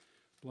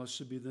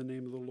Blessed be the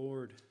name of the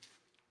Lord.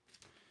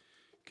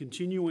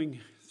 Continuing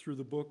through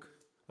the book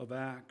of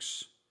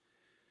Acts,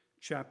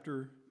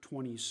 chapter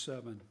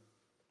 27.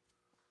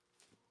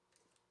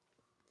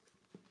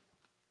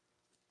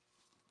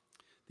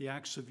 The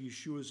Acts of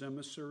Yeshua's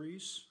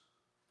emissaries,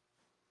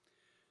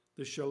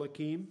 the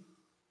Shelakim,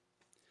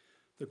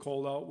 the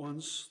called out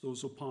ones,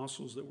 those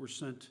apostles that were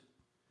sent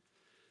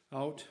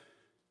out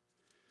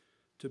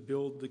to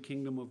build the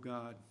kingdom of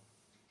God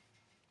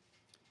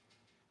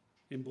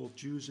in both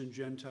Jews and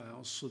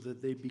Gentiles so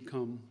that they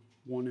become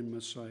one in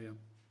Messiah.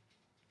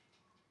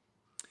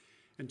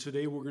 And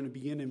today we're going to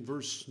begin in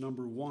verse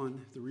number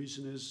 1. The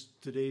reason is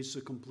today's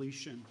the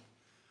completion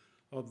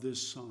of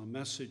this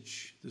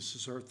message. This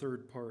is our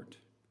third part.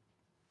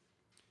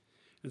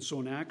 And so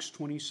in Acts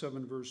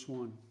 27, verse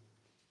 1,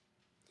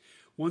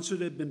 once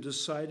it had been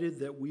decided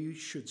that we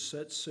should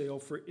set sail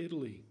for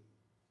Italy,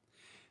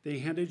 they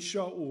handed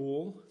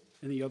Shaul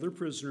and the other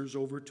prisoners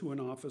over to an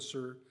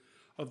officer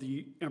of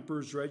the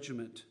emperor's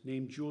regiment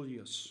named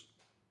Julius.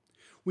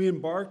 We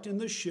embarked in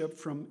the ship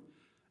from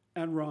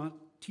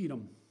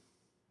Adramyttium,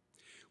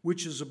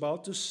 which is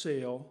about to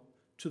sail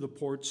to the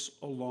ports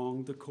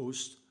along the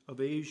coast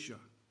of Asia.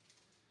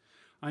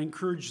 I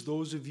encourage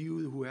those of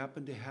you who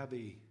happen to have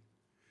a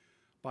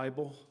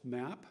Bible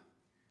map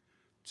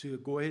to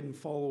go ahead and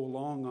follow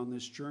along on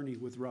this journey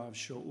with Rav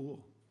Shaul.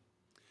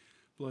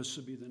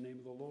 Blessed be the name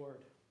of the Lord.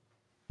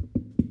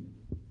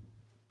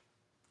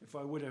 If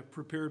I would have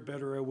prepared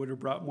better, I would have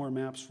brought more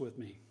maps with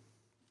me.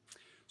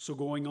 So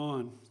going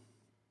on,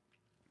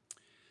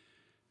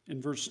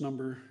 in verse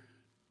number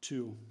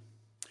 2,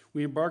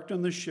 we embarked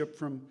on the ship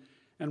from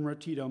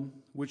Adramyttium,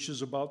 which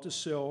is about to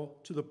sail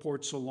to the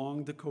ports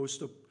along the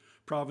coast of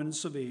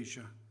province of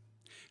Asia,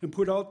 and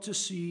put out to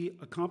sea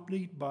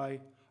accompanied by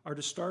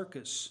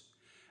Aristarchus,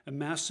 a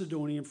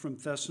Macedonian from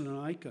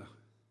Thessalonica.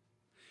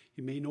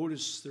 You may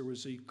notice there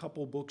was a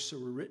couple books that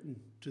were written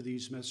to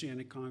these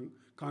Messianic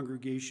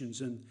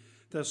congregations in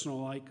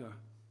Thessalonica.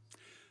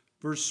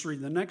 Verse 3,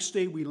 the next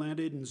day we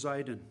landed in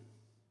Zidon,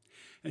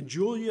 and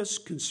Julius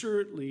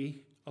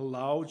considerately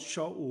allowed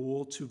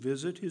Shaul to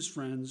visit his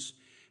friends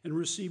and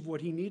receive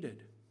what he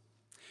needed.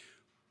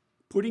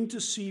 Putting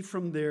to sea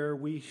from there,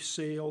 we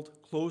sailed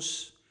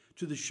close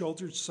to the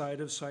sheltered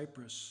side of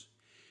Cyprus,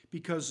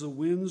 because the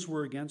winds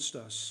were against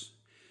us.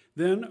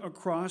 Then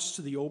across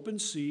to the open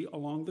sea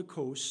along the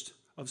coast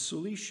of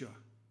Cilicia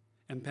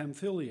and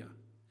Pamphylia.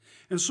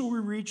 And so we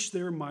reached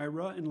there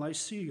Myra and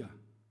Lycia.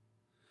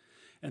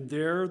 And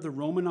there the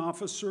Roman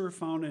officer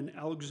found an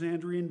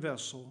Alexandrian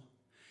vessel,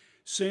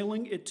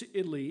 sailing it to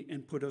Italy,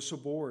 and put us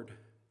aboard.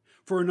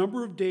 For a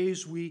number of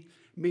days we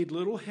made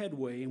little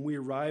headway, and we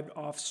arrived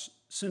off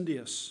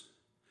Cnidus,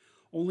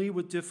 only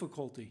with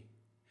difficulty.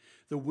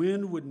 The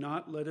wind would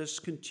not let us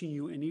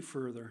continue any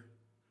further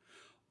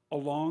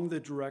along the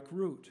direct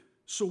route.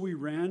 So we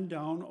ran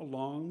down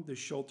along the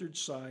sheltered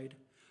side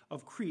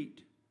of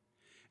Crete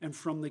and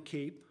from the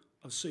Cape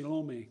of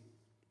Salome.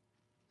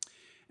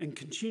 And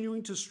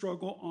continuing to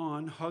struggle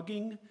on,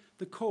 hugging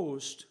the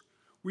coast,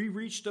 we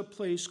reached a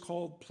place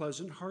called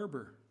Pleasant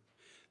Harbor,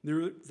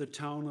 near the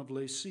town of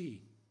Lasea.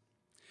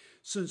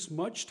 Since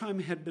much time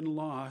had been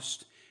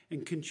lost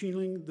and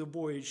continuing the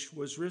voyage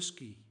was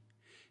risky,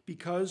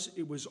 because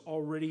it was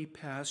already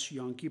past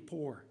Yom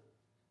Kippur.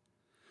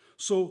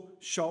 So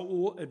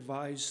Shaul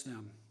advised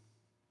them,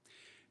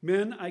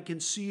 men, I can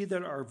see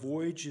that our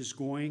voyage is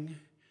going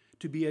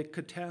to be a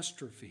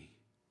catastrophe,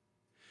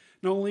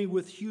 not only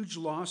with huge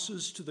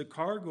losses to the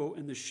cargo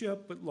and the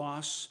ship, but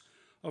loss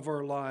of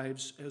our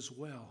lives as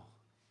well.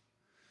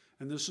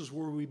 And this is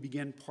where we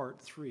begin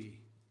part 3.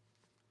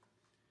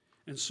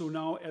 And so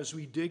now as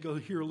we dig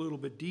here a little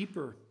bit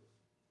deeper,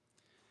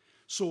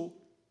 so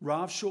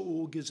Rav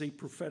Shaul gives a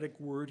prophetic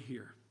word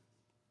here.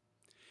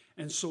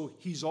 And so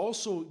he's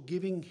also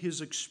giving his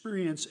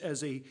experience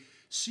as a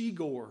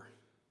seagoer.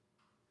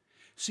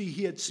 See,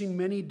 he had seen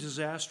many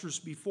disasters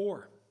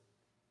before.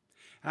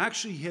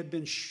 Actually, he had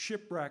been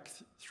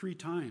shipwrecked 3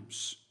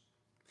 times.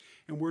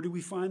 And where do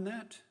we find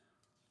that?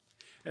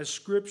 As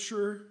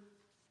Scripture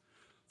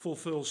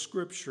fulfills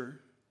Scripture,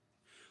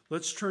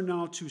 let's turn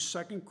now to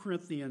 2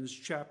 Corinthians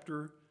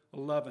chapter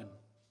 11.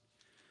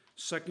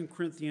 2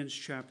 Corinthians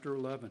chapter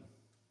 11.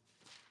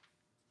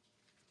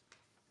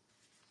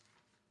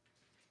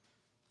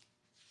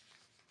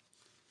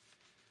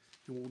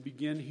 And we'll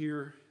begin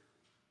here,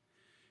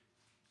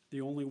 the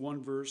only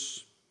one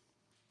verse,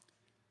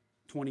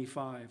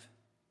 25.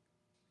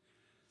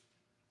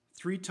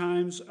 3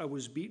 times I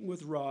was beaten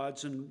with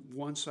rods, and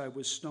once I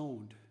was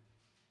stoned.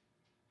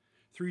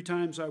 3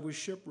 times I was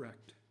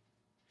shipwrecked,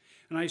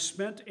 and I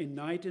spent a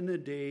night and a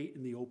day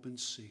in the open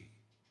sea.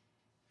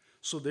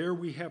 So there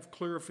we have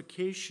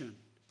clarification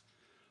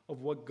of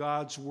what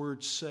God's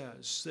word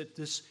says, that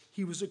this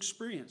he was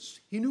experienced.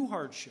 He knew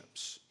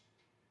hardships.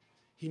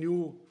 He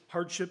knew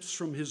hardships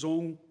from his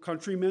own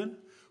countrymen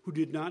who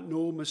did not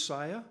know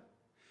Messiah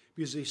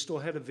because they still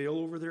had a veil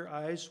over their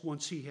eyes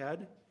once he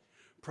had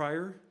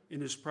in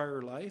his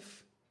prior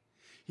life.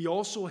 He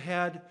also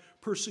had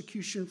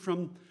persecution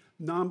from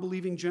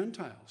non-believing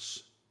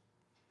Gentiles.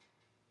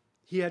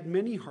 He had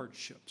many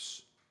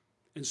hardships.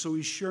 And so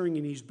he's sharing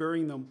and he's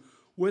bearing them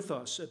with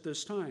us at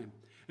this time.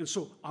 And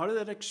so out of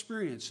that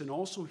experience and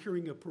also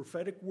hearing a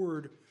prophetic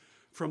word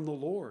from the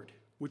Lord,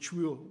 which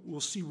we'll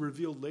see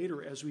revealed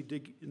later as we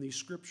dig in these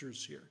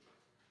scriptures here,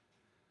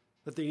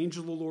 that the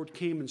angel of the Lord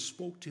came and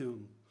spoke to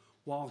him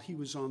while he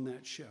was on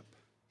that ship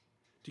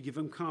to give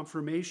him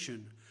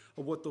confirmation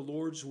of what the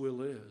Lord's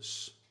will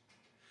is.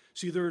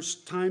 See, there's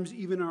times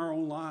even in our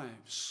own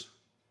lives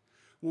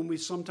when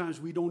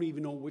sometimes we don't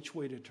even know which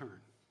way to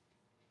turn.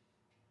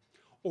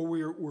 Or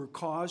we're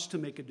caused to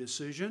make a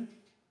decision,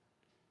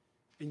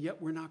 and yet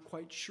we're not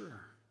quite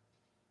sure.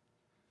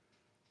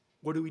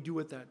 What do we do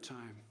at that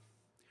time?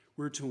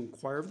 We're to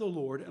inquire of the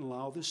Lord and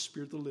allow the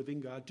Spirit of the living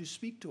God to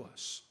speak to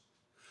us.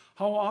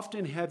 How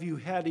often have you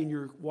had in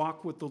your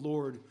walk with the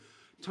Lord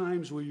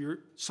times where you're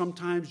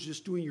sometimes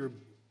just doing your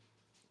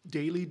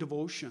daily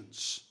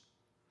devotions,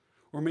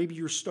 or maybe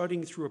you're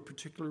studying through a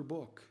particular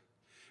book,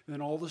 and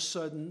then all of a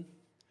sudden,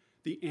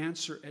 the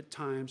answer at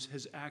times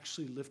has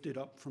actually lifted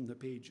up from the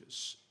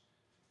pages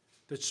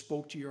that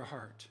spoke to your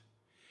heart,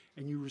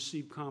 and you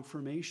receive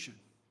confirmation.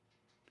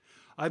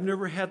 I've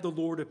never had the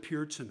Lord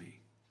appear to me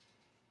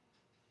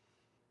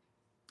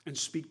and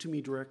speak to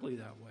me directly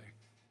that way.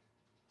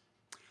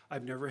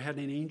 I've never had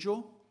an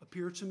angel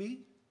appear to me,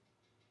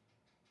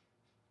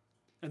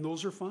 and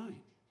those are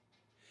fine,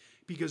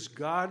 because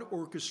God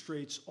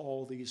orchestrates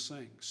all these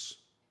things.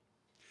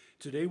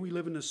 Today we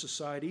live in a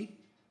society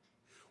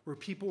where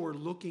people are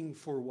looking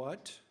for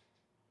what?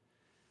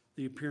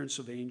 The appearance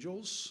of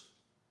angels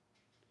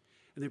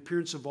and the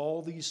appearance of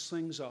all these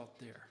things out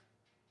there.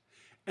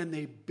 And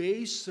they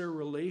base their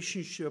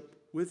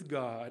relationship with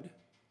God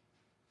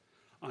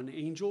on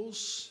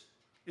angels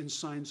and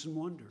signs and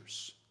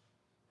wonders.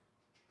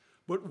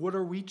 But what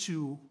are we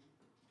to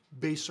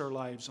base our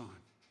lives on?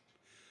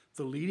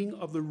 The leading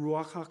of the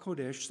Ruach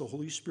HaKodesh, the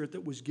Holy Spirit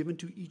that was given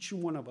to each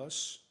and one of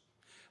us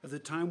at the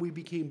time we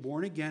became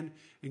born again,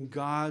 in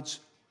God's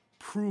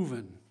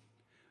proven,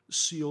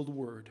 sealed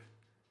word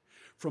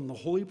from the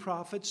holy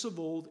prophets of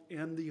old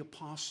and the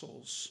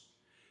apostles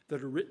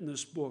that are written in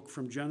this book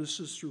from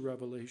Genesis through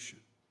Revelation.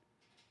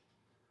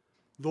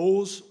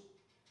 Those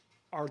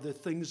are the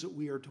things that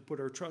we are to put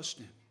our trust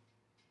in.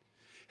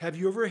 Have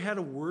you ever had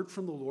a word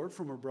from the Lord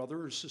from a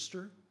brother or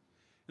sister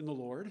in the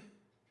Lord?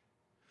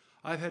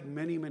 I've had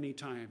many, many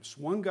times.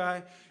 One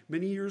guy,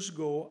 many years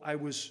ago, I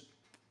was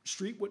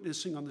street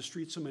witnessing on the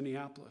streets of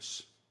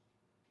Minneapolis.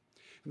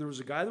 And there was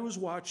a guy that was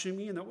watching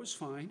me, and that was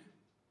fine.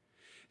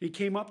 He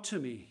came up to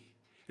me,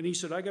 and he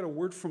said, I got a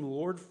word from the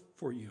Lord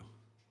for you.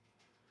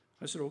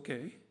 I said,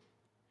 okay.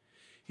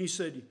 He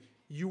said,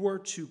 you are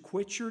to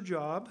quit your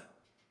job.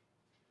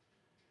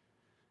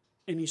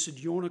 And he said,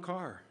 you own a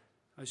car?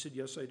 I said,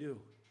 yes, I do.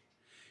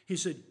 He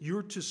said,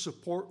 you're to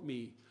support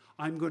me.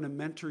 I'm going to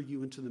mentor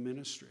you into the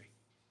ministry.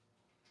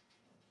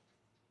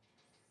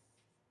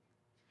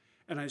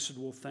 And I said,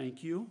 well,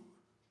 thank you.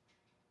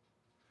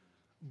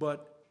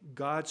 But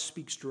God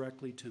speaks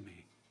directly to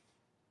me.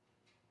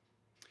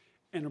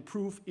 And a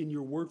proof in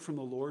your word from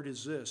the Lord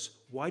is this.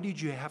 Why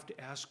did you have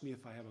to ask me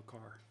if I have a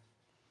car?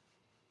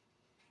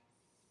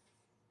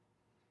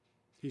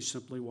 He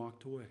simply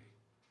walked away.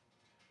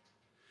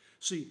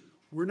 See,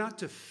 we're not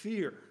to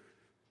fear.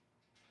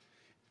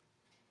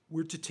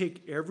 We're to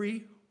take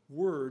every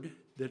word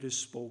that is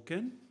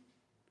spoken,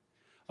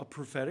 a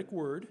prophetic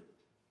word,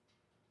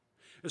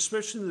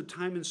 especially in the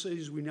time and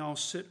cities we now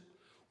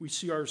we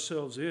see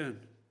ourselves in.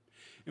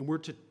 And we're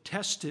to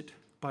test it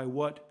by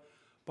what?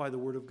 By the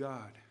word of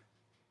God.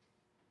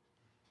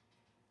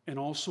 And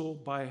also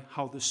by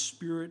how the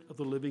Spirit of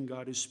the living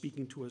God is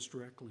speaking to us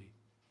directly.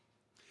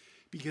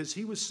 Because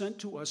he was sent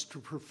to us to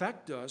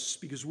perfect us,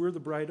 because we're the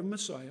bride of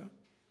Messiah.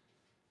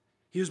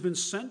 He has been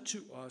sent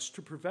to us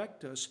to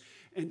perfect us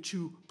and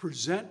to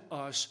present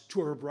us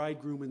to our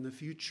bridegroom in the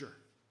future.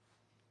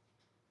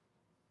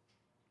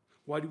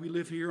 Why do we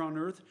live here on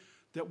earth?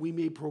 That we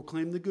may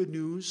proclaim the good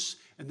news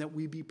and that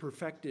we be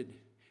perfected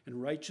in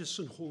righteous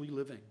and holy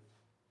living.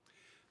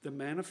 The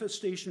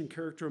manifestation and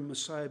character of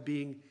Messiah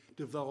being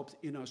developed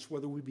in us,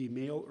 whether we be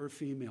male or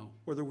female,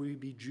 whether we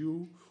be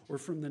Jew or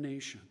from the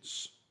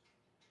nations.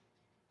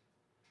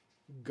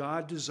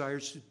 God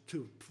desires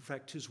to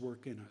perfect his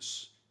work in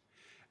us.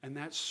 And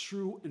that's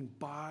through and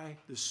by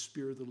the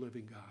Spirit of the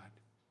living God.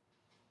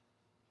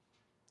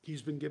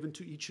 He's been given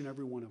to each and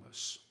every one of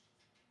us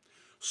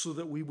so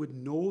that we would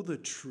know the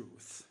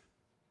truth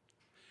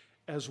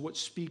as what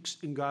speaks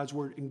in God's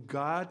word. And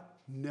God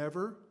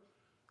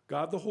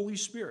the Holy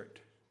Spirit,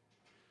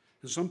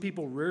 and some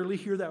people rarely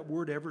hear that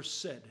word ever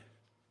said.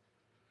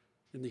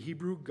 In the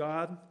Hebrew,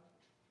 God,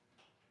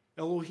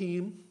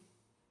 Elohim,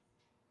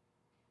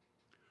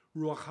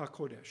 Ruach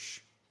HaKodesh,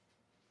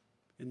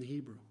 in the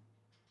Hebrew.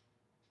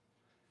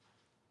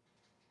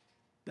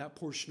 That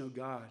portion of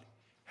God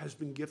has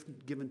been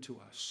given to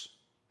us.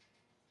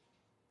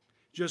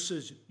 Just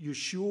as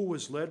Yeshua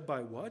was led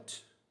by what?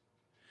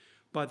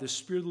 By the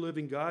Spirit of the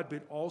living God,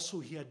 but also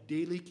he had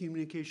daily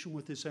communication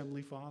with his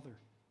Heavenly Father.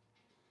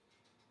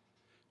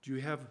 Do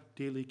you have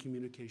daily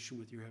communication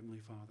with your Heavenly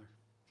Father?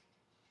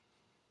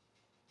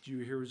 Do you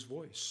hear his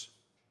voice?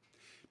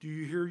 Do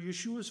you hear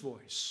Yeshua's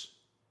voice?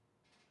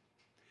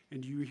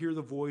 And do you hear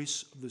the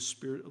voice of the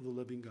Spirit of the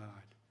living God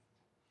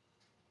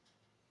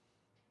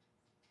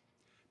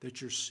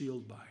that you're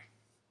sealed by?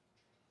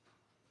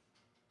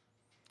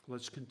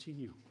 Let's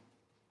continue.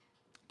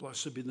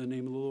 Blessed be the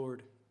name of the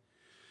Lord.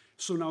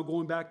 So now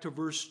going back to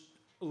verse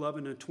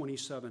 11 and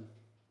 27.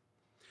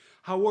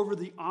 However,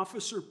 the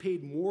officer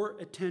paid more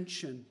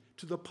attention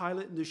to the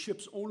pilot and the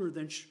ship's owner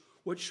than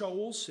what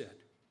Shaul said.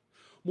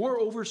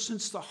 Moreover,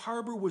 since the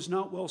harbor was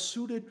not well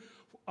suited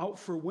out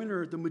for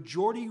winter, the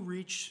majority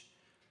reached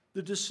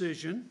the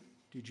decision.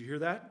 Did you hear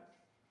that?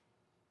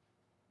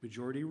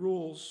 Majority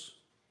rules.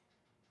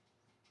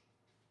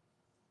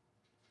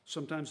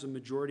 Sometimes the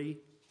majority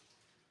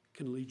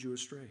can lead you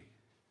astray.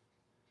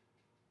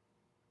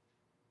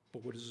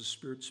 But what is the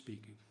Spirit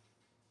speaking?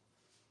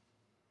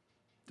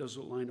 Does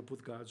it line up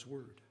with God's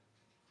word?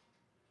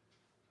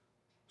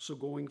 So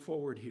going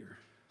forward here.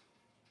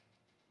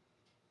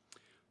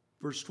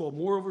 Verse 12,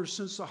 moreover,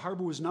 since the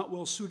harbor was not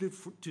well suited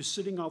to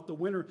sitting out the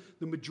winter,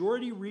 the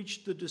majority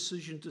reached the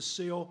decision to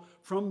sail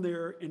from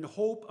there in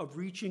hope of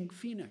reaching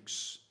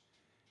Phoenix.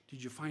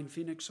 Did you find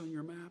Phoenix on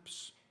your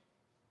maps?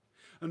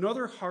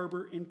 Another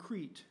harbor in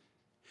Crete,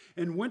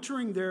 and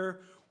wintering there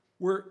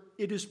where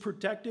it is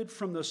protected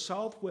from the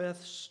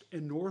southwest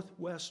and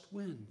northwest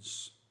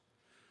winds.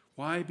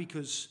 Why?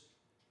 Because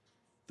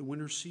the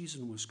winter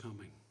season was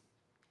coming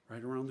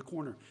right around the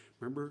corner.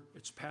 Remember,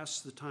 it's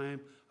past the time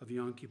of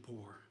Yom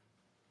Kippur.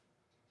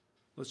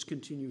 Let's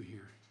continue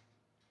here.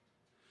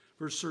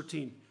 Verse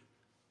 13.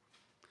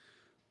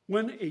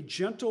 When a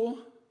gentle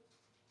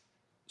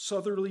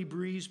southerly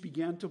breeze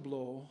began to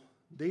blow,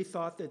 they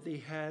thought that they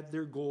had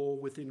their goal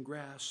within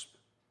grasp.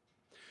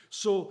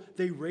 So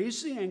they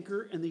raised the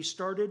anchor and they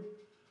started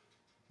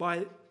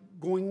by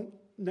going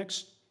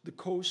next the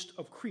coast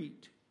of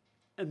Crete,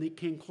 and they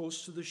came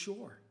close to the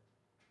shore.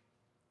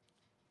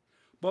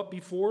 But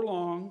before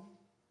long,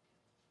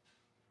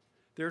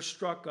 there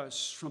struck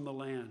us from the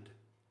land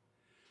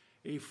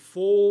a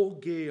full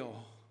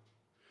gale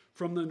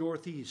from the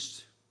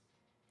northeast,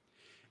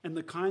 and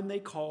the kind they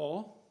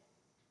call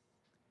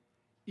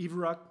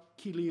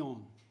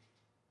Ivrakilion.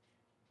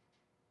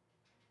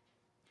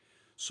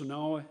 So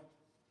now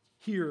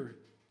here,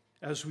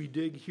 as we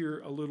dig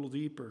here a little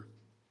deeper,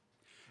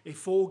 a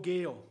full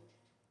gale.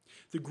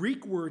 The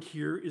Greek word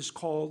here is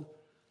called,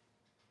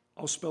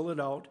 I'll spell it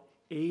out,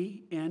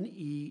 Anemo's.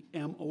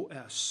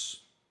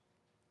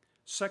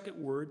 Second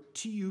word,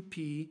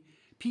 Tupphnikos.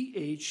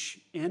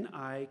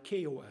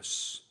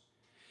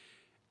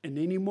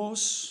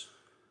 Anemo's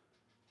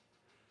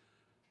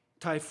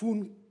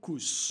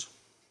typhonkus,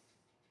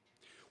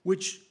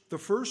 which the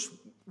first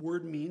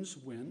word means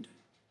wind,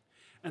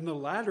 and the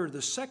latter,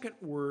 the second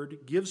word,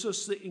 gives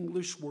us the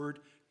English word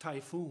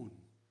typhoon.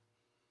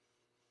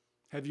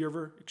 Have you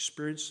ever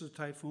experienced a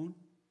typhoon?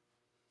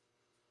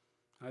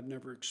 I've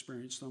never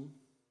experienced them.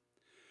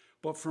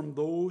 But from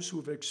those who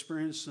have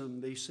experienced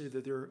them, they say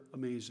that they're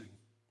amazing.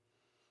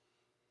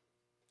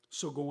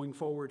 So going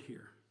forward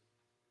here,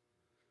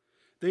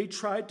 they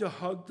tried to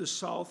hug the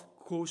south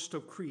coast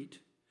of Crete,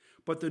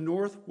 but the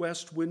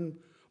northwest wind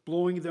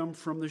blowing them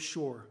from the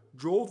shore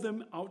drove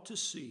them out to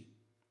sea,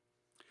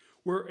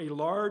 where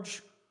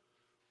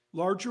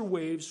larger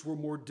waves were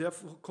more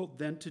difficult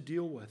then to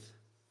deal with.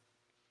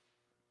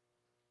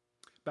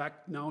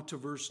 Back now to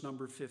verse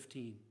number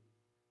 15.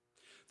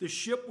 The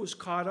ship was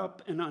caught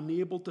up and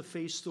unable to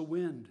face the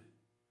wind.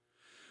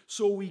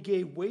 So we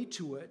gave way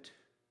to it,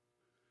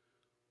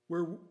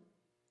 and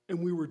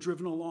we were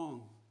driven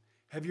along.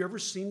 Have you ever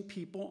seen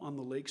people on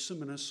the lakes of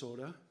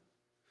Minnesota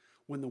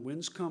when the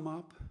winds come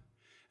up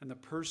and the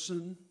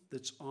person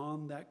that's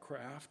on that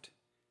craft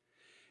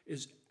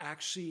is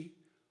actually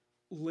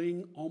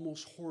laying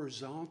almost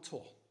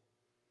horizontal,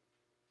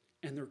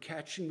 and they're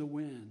catching the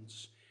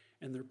winds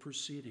and they're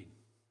proceeding?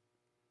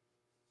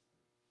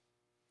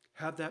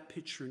 Have that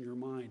picture in your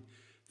mind.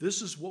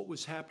 This is what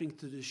was happening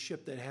to this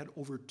ship that had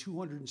over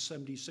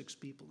 276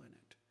 people in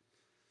it.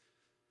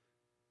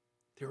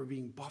 They were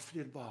being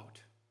buffeted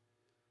about.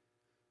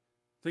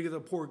 Think of the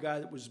poor guy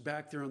that was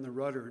back there on the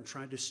rudder and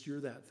trying to steer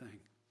that thing.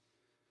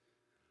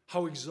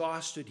 How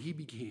exhausted he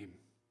became.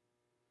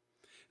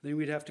 Then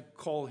we'd have to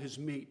call his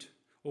mate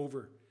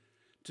over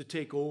to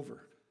take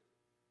over.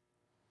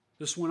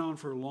 This went on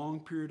for a long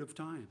period of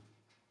time.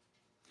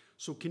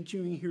 So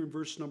continuing here in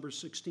verse number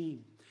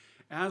 16.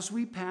 As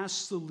we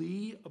passed the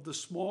lee of the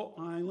small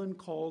island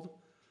called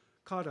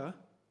Kata,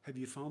 have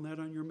you found that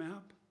on your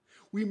map?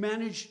 We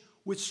managed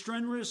with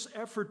strenuous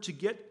effort to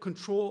get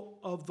control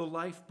of the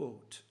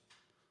lifeboat.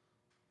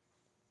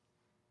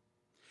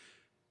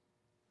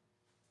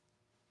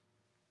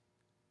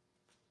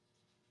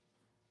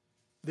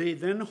 They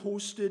then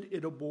hoisted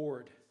it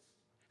aboard,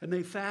 and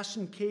they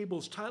fastened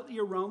cables tightly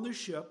around the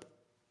ship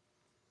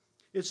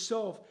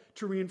itself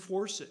to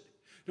reinforce it.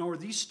 Now, are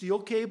these steel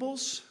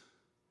cables?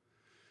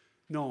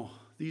 No,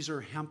 these are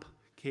hemp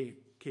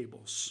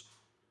cables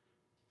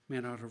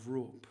made out of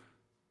rope.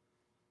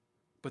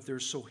 But they're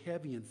so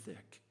heavy and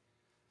thick.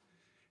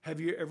 Have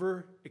you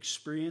ever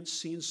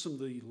seen some of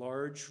the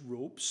large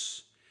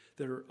ropes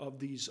that are of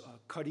these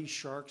cutty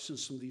sharks and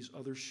some of these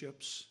other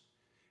ships?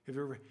 Have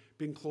you ever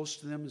been close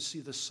to them and see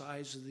the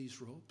size of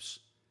these ropes?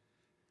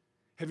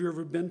 Have you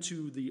ever been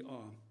to the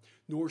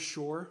North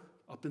Shore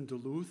up in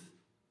Duluth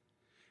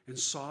and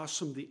saw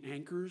some of the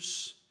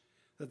anchors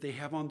that they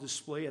have on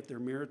display at their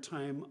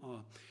maritime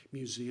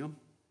museum?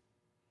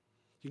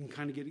 You can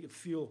kind of get a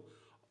feel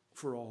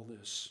for all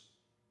this.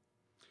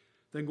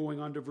 Then going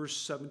on to verse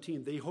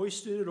 17, they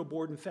hoisted it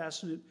aboard and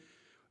fastened it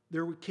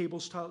there with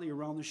cables tightly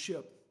around the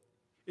ship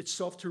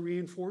itself to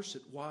reinforce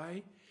it.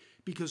 Why?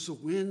 Because the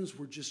winds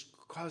were just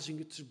causing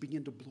it to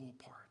begin to blow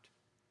apart.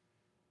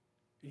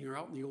 And you're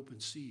out in the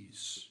open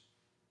seas.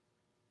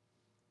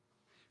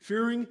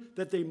 Fearing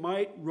that they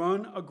might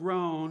run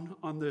aground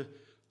on the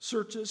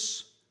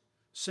Syrtis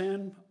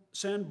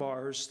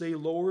sandbars, they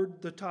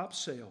lowered the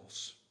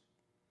topsails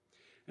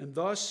and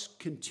thus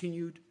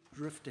continued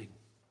drifting.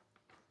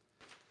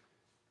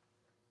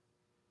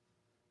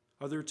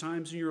 Are there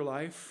times in your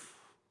life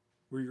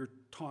where you're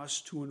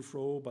tossed to and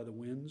fro by the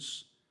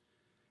winds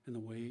and the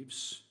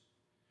waves,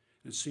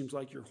 and it seems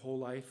like your whole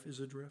life is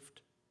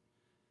adrift?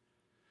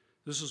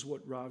 This is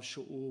what Rav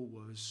Shaul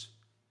was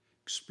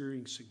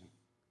experiencing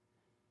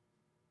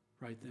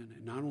right then.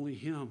 And not only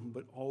him,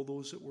 but all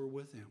those that were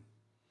with him.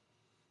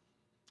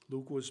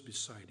 Luke was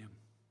beside him.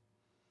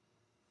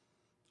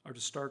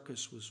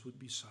 Aristarchus was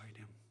beside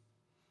him.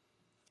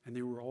 And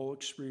they were all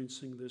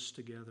experiencing this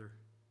together.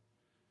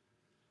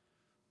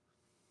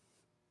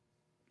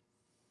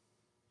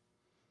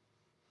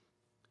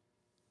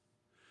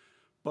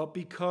 But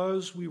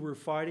because we were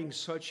fighting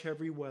such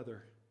heavy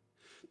weather,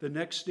 the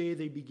next day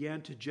they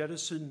began to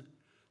jettison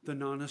the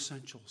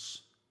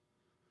non-essentials,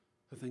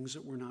 the things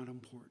that were not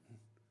important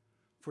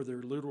for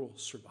their literal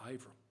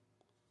survival.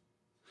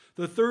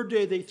 The third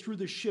day they threw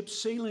the ship's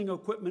sailing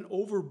equipment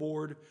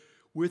overboard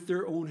with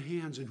their own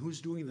hands. And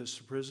who's doing this?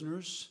 The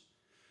prisoners?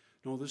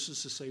 No, this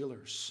is the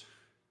sailors.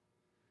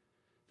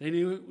 They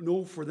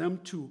know for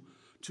them to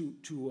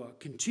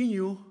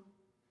continue.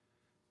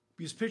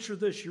 Because picture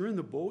this, you're in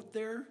the boat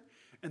there,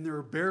 and there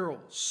are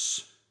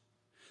barrels.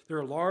 There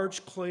are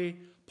large clay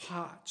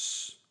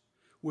pots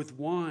with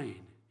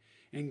wine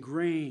and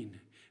grain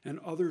and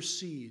other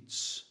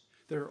seeds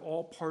that are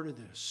all part of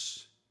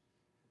this.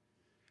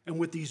 And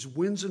with these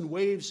winds and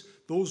waves,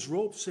 those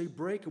ropes, they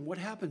break. And what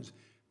happens?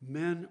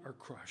 Men are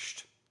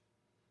crushed.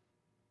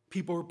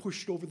 People are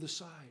pushed over the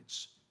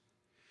sides.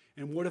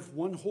 And what if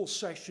one whole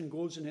section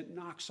goes and it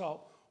knocks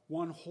out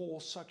one whole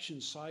section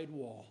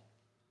sidewall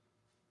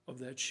of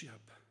that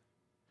ship?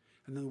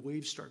 And then the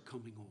waves start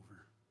coming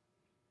over.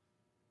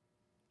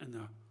 And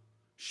the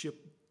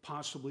ship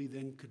possibly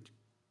then could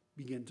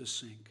begin to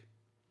sink.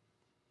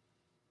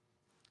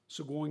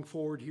 So going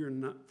forward here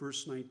in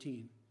verse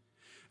 19.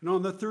 And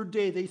on the third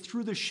day, they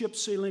threw the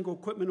ship's sailing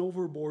equipment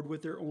overboard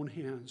with their own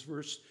hands.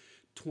 Verse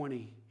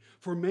 20.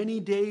 For many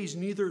days,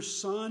 neither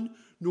sun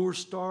nor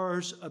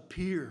stars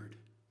appeared.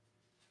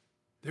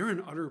 They're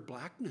in utter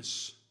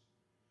blackness.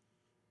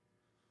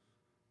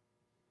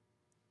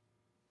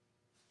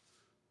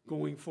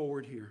 Going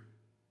forward here.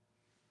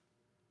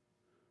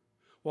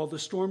 While the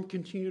storm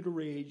continued to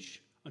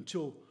rage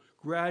until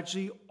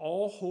gradually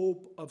all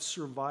hope of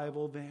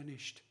survival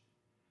vanished.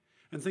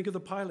 And think of the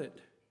pilot.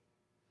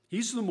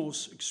 He's the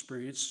most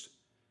experienced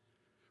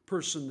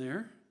person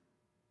there,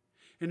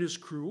 and his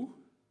crew.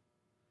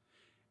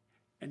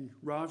 And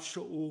Rav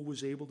Shaul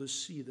was able to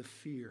see the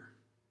fear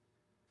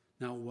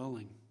now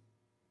welling,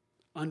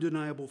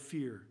 undeniable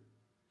fear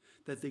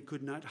that they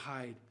could not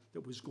hide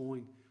that was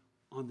going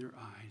on their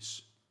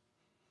eyes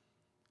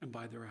and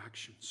by their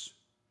actions.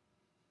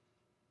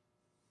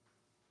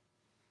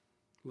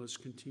 Let's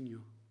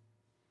continue.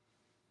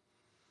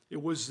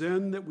 It was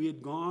then that we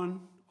had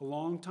gone a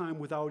long time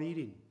without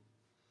eating.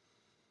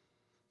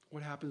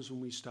 What happens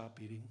when we stop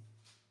eating?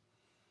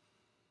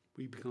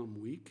 We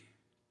become weak,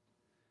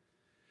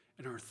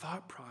 and our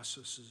thought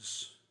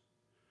processes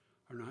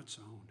are not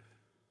sound.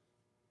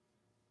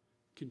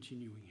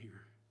 Continuing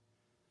here.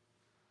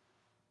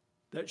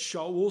 That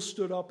Shaul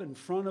stood up in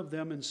front of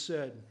them and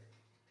said,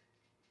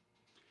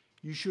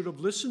 "You should have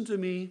listened to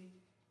me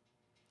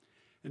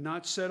and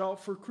not set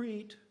out for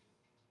Crete.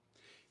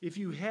 If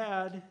you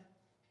had,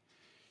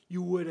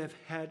 you would have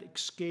had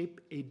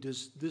escaped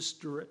this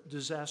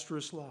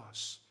disastrous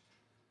loss."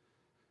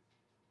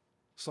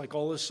 It's like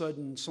all of a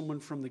sudden someone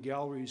from the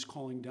gallery is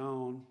calling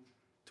down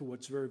to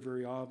what's very,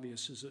 very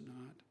obvious, is it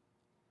not?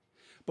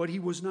 But he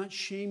was not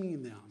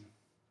shaming them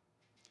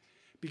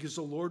because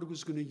the Lord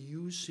was going to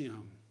use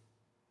him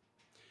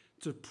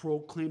to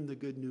proclaim the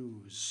good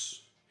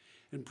news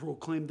and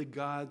proclaim the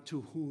God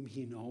to whom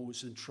he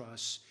knows and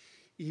trusts,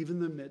 even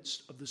in the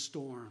midst of the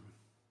storm.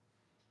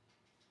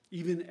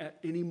 Even at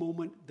any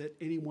moment that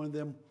any one of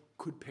them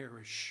could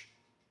perish.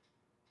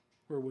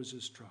 Where was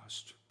his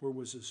trust? Where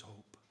was his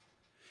hope?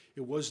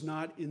 It was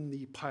not in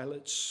the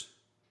pilot's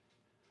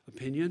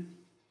opinion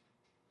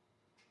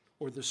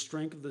or the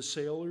strength of the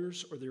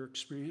sailors or their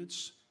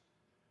experience,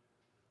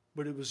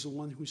 but it was the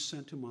one who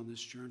sent him on this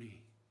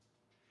journey.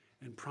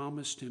 And and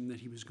promised him that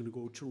he was going to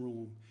go to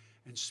Rome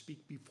and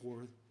speak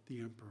before the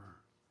emperor.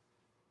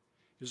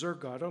 Is our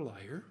God a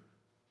liar?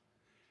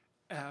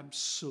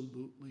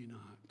 Absolutely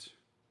not.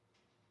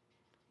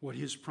 What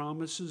his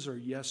promises are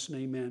yes and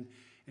amen,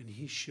 and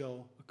he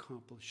shall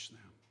accomplish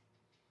them.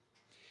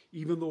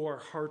 Even though our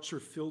hearts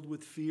are filled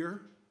with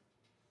fear,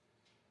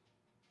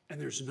 and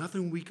there's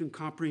nothing we can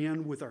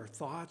comprehend with our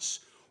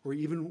thoughts or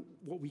even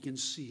what we can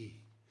see.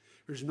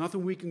 There's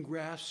nothing we can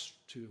grasp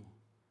to.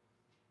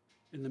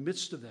 In the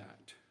midst of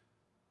that,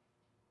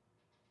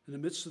 in the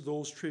midst of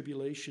those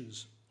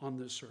tribulations on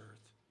this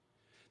earth,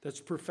 that's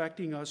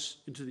perfecting us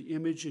into the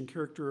image and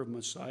character of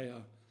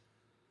Messiah,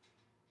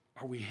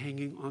 are we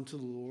hanging onto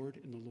the Lord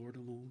and the Lord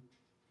alone?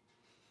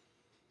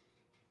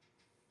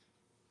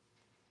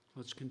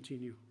 Let's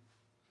continue.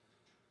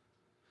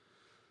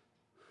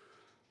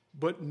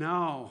 But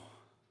now,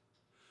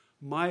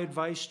 my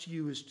advice to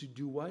you is to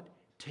do what?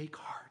 Take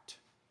heart.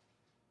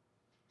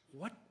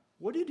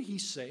 What did he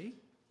say?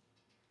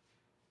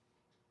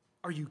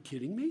 Are you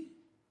kidding me?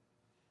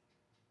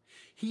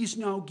 He's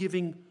now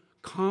giving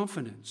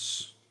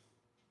confidence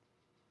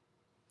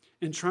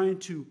and trying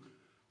to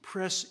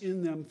press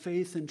in them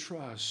faith and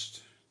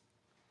trust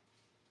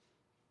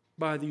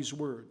by these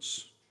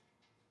words.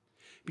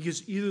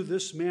 Because either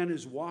this man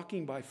is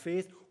walking by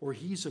faith or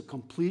he's a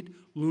complete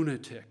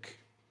lunatic.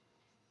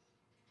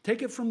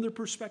 Take it from the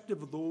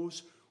perspective of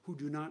those who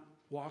do not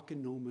walk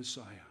and know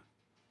Messiah.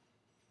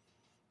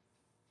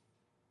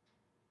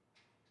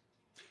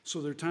 So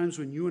there are times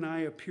when you and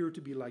I appear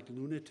to be like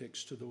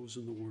lunatics to those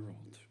in the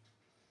world.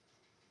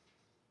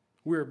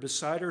 We're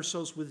beside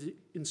ourselves with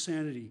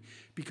insanity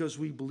because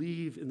we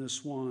believe in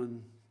this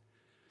one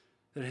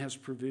that has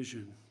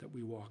provision that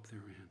we walk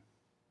therein.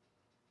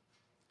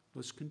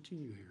 Let's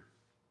continue here.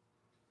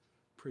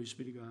 Praise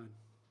be to God.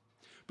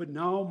 But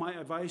now my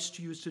advice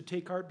to you is to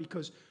take heart,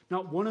 because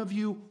not one of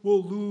you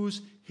will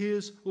lose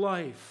his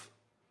life.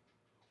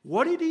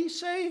 What did he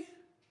say?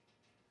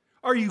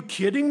 Are you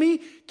kidding me?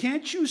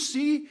 Can't you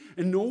see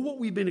and know what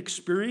we've been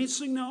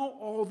experiencing now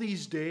all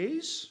these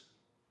days?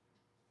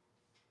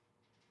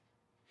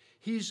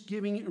 He's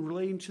giving and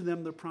relating to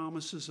them the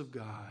promises of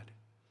God.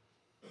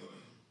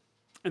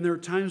 And there are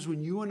times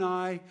when you and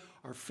I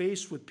are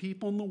faced with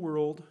people in the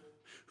world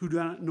who do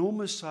not know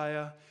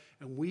Messiah,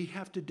 and we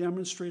have to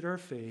demonstrate our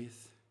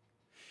faith.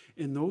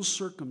 In those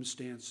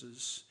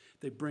circumstances,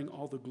 they bring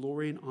all the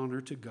glory and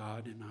honor to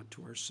God and not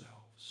to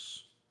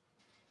ourselves.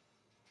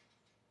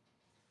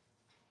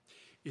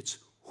 It's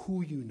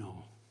who you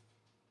know,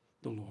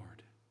 the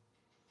Lord.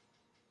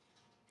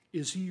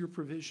 Is he your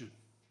provision?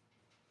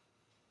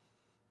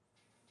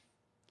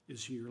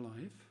 Is he your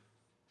life?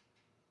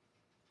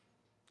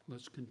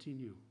 Let's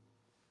continue.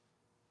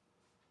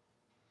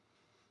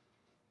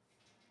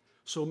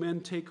 So men,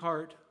 take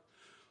heart.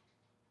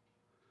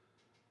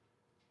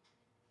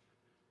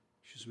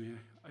 Excuse me,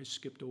 I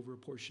skipped over a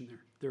portion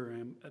there. There I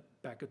am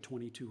back at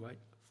 22.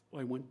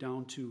 I went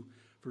down to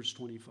verse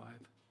 25.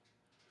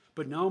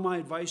 But now my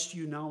advice to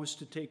you now is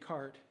to take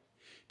heart,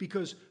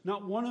 because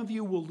not one of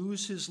you will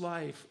lose his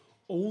life.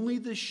 Only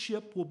the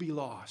ship will be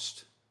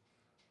lost.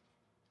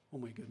 Oh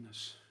my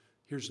goodness.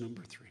 Here's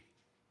number 3.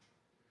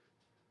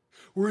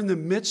 We're in the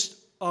midst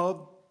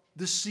of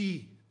the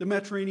sea, the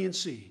Mediterranean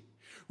Sea.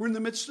 We're in the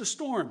midst of a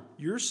storm.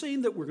 You're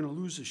saying that we're going to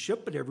lose the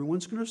ship, but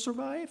everyone's going to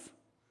survive?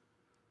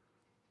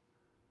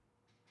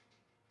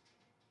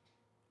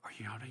 Are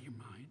you out of your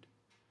mind?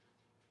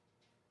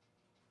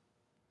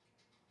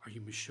 Are you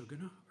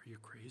Meshuggah? Are you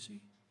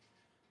crazy?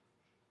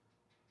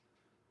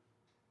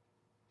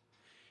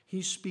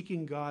 He's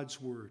speaking God's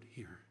word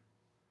here,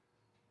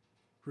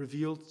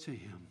 revealed to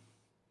him.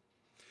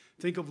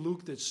 Think of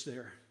Luke that's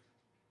there.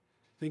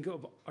 Think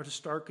of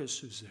Aristarchus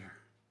who's there.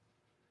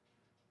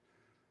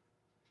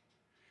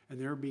 And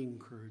they're being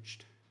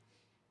encouraged.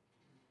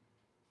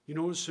 You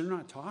notice they're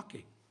not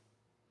talking.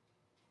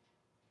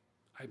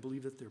 I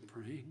believe that they're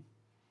praying.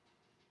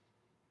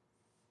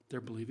 They're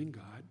believing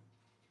God.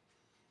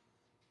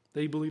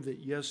 They believe that,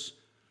 yes,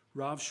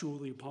 Rav Shul,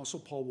 the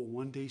Apostle Paul, will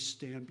one day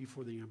stand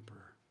before the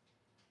emperor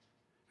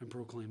and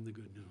proclaim the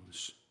good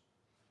news.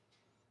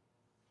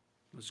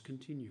 Let's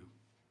continue.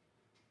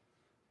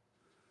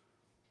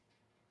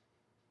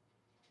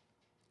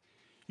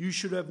 You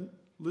should have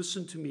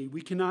listened to me.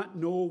 We cannot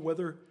know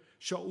whether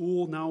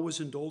Shaul now was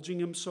indulging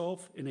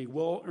himself in a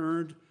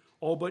well-earned,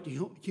 all but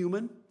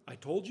human. I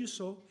told you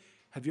so.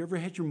 Have you ever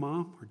had your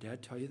mom or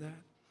dad tell you that?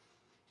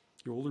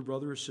 Your older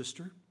brother or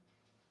sister?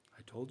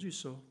 I told you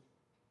so.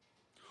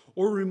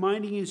 Or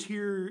reminding his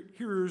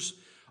hearers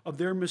of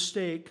their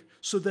mistake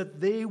so that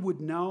they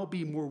would now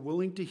be more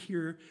willing to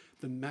hear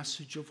the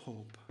message of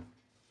hope.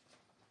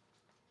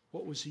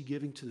 What was he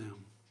giving to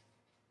them?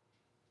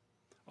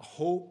 A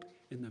hope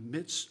in the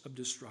midst of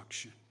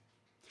destruction.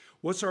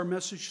 What's our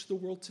message to the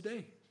world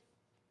today?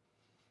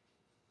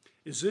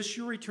 Is this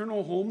your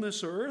eternal home,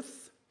 this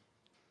earth?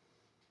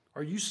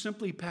 Are you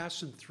simply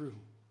passing through?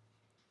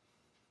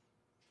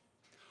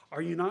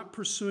 Are you not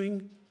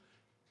pursuing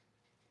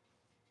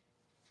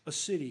a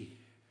city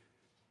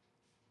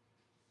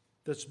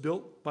that's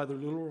built by the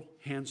little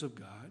hands of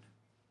God?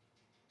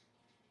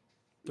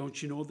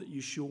 Don't you know that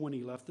Yeshua, when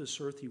he left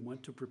this earth, he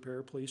went to prepare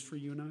a place for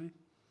you and I?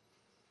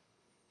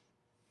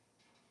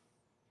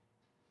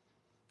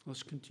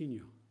 Let's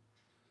continue.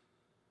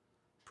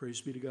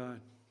 Praise be to God.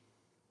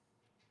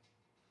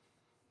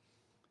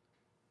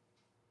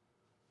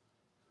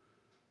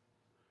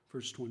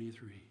 Verse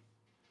 23.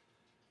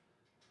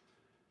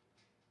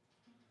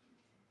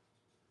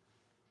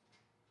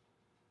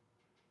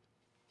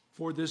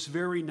 For this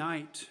very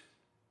night,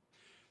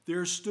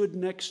 there stood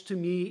next to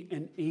me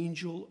an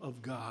angel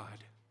of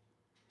God.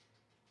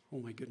 Oh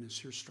my goodness,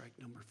 here's strike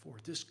number 4.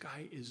 This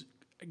guy is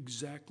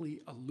exactly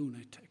a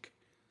lunatic.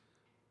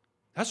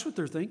 That's what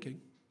they're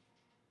thinking.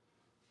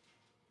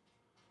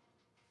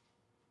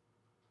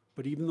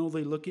 But even though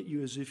they look at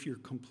you as if you're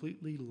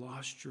completely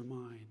lost your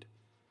mind,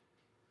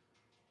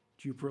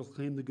 do you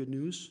proclaim the good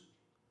news?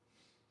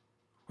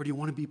 Or do you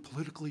want to be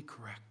politically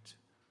correct?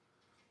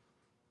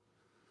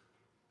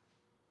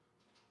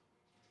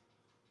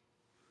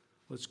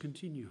 Let's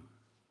continue.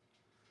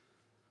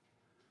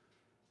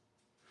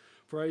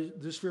 For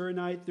this very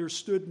night there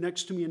stood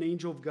next to me an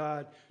angel of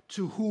God,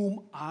 to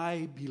whom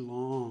I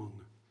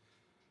belong.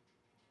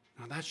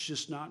 Now that's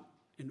just not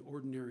an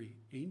ordinary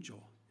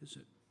angel, is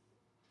it?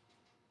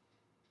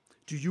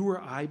 Do you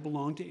or I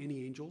belong to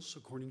any angels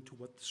according to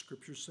what the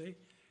scriptures say?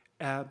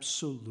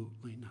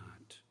 Absolutely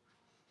not.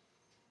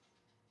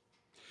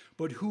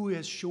 But who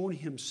has shown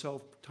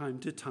himself time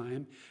to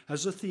time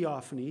as a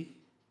theophany,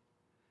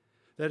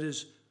 that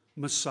is,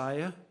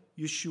 Messiah,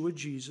 Yeshua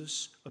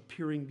Jesus,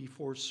 appearing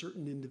before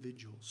certain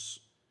individuals,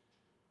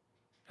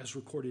 as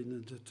recorded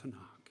in the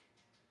Tanakh.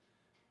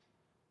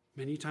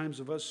 Many times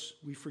of us,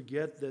 we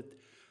forget that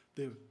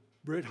the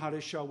Brit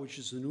Hadashah, which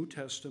is the New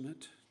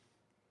Testament,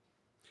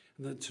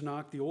 and the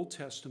Tanakh, the Old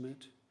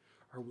Testament,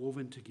 are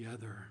woven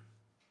together.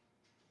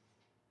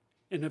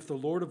 And if the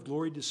Lord of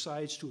glory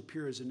decides to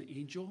appear as an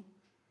angel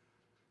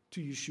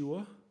to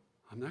Yeshua,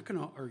 I'm not going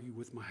to argue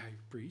with my high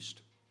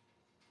priest.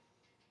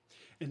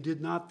 And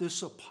did not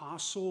this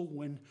apostle,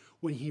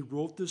 when he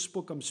wrote this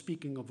book, I'm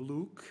speaking of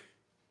Luke,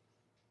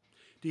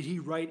 did he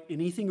write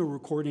anything or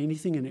record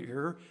anything in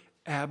error?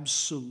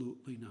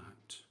 Absolutely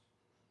not.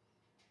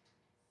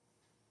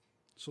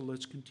 So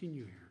let's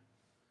continue here.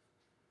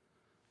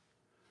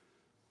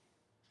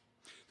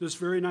 This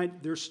very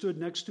night there stood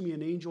next to me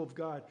an angel of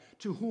God,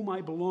 to whom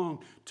I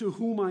belong, to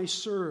whom I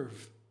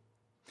serve.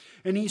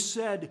 And he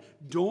said,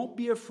 "Don't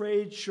be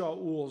afraid,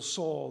 Shaul,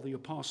 Saul," the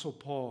apostle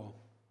Paul.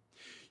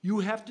 "You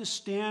have to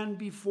stand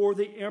before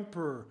the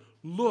emperor.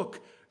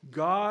 Look,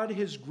 God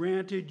has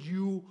granted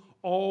you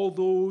all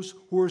those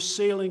who are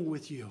sailing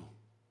with you."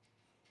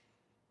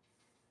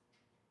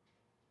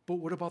 But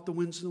what about the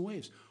winds and the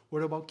waves?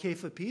 What about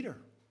Kepha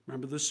Peter?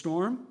 Remember the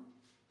storm?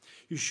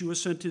 Yeshua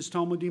sent his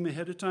Talmudim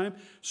ahead of time.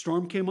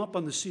 Storm came up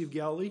on the Sea of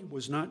Galilee.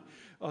 Was not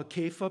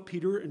Kepha,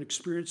 Peter, an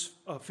experienced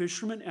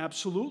fisherman?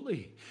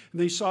 Absolutely.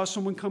 And they saw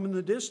someone come in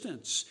the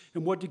distance.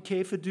 And what did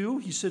Kepha do?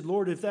 He said,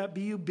 "Lord, if that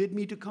be you, bid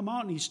me to come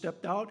out." And he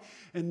stepped out,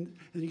 and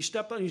he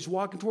stepped out, and he's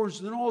walking towards us.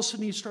 And then all of a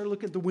sudden he started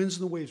looking at the winds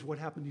and the waves. What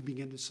happened? He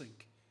began to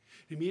sink.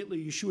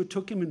 Immediately Yeshua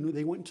took him, and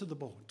they went into the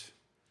boat.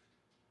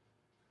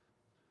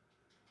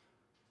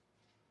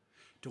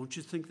 Don't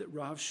you think that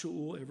Rav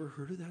Shaul ever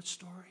heard of that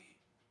story?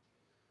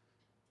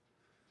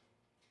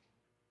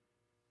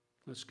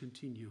 Let's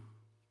continue.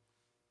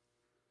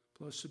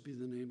 Blessed be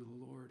the name of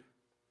the Lord.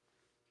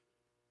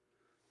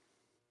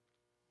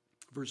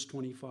 Verse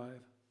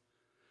 25.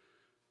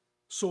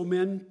 "So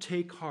men,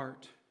 take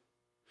heart,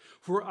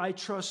 for I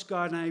trust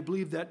God, and I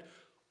believe that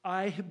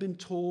I have been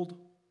told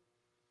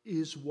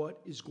is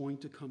what is going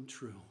to come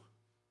true.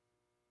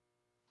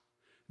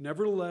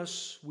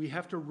 Nevertheless, we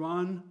have to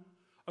run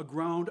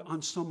aground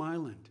on some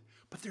island,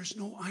 but there's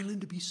no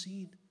island to be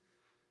seen.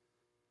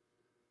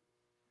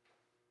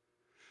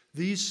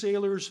 These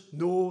sailors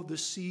know the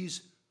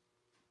seas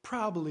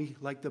probably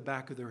like the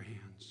back of their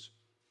hands.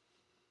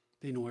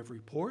 They know every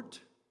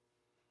port.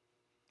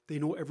 They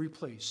know every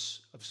place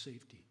of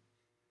safety.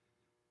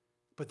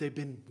 But they've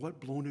been,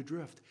 blown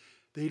adrift.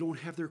 They don't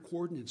have their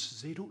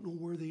coordinates. They don't know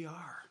where they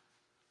are.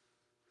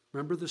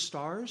 Remember the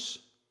stars?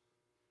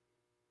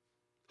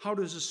 How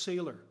does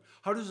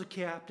a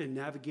captain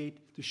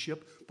navigate the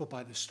ship but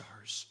by the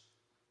stars?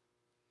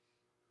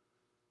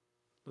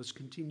 Let's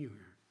continue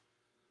here.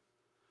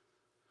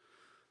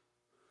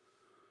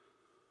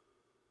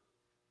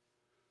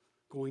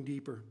 Going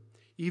deeper.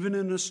 "Even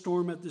in a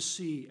storm at the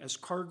sea, as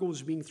cargo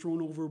is being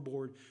thrown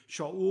overboard,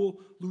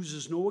 Shaul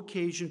loses no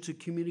occasion to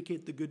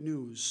communicate the good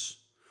news,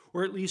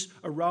 or at least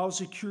arouse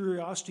the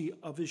curiosity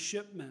of his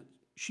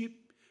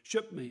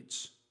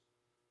shipmates."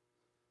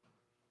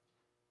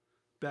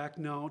 Back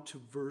now to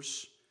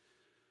verse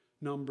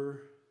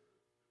number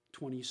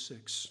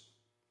 26.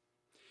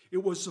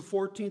 "It was the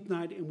 14th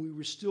night, and we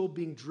were still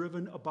being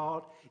driven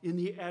about in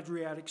the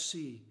Adriatic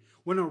Sea,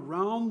 when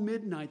around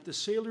midnight the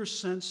sailors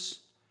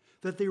sensed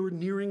that they were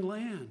nearing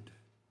land."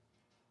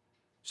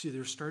 See,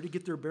 they're starting to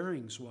get their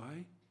bearings.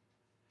 Why?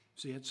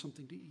 Because they had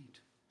something to eat.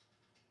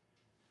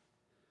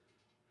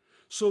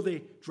 So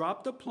they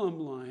dropped a plumb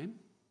line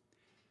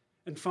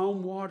and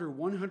found water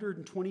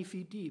 120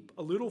 feet deep.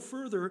 A little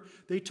further,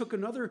 they took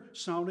another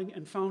sounding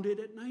and found it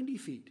at 90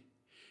 feet.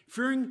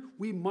 Fearing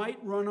we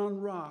might run on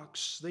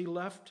rocks, they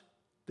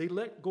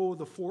let go of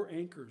the 4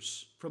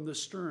 anchors from the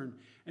stern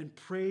and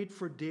prayed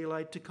for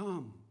daylight to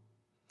come.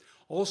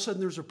 All of a sudden,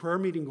 there's a prayer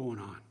meeting going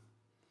on.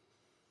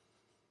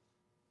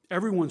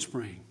 Everyone's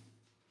praying.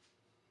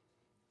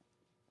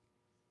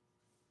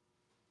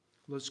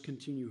 Let's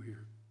continue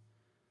here.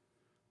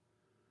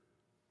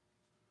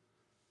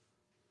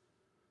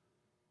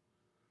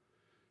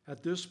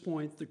 At this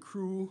point, the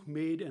crew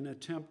made an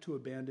attempt to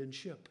abandon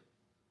ship.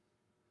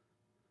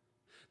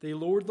 They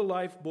lowered the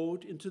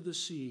lifeboat into the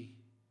sea,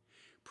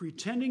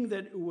 pretending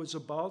that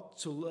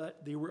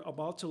they were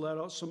about to let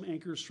out some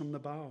anchors from the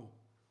bow.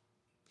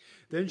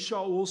 Then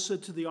Shaul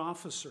said to the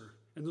officer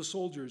and the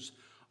soldiers,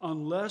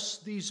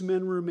 "Unless these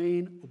men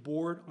remain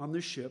aboard on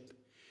the ship,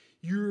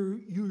 you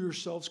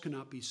yourselves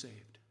cannot be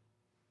saved."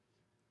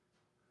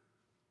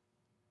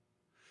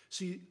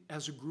 See,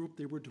 as a group,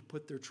 they were to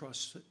put their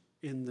trust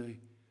in the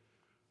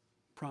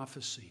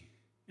prophecy,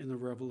 in the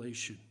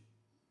revelation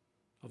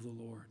of the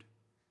Lord,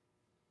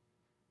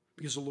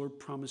 because the Lord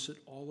promised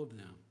it all of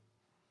them.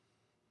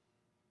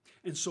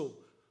 And so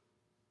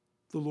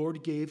the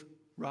Lord gave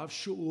Rav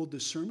Shaul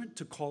discernment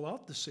to call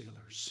out the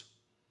sailors.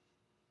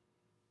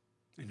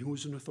 And who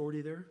was an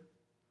authority there?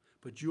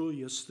 But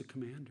Julius, the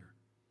commander.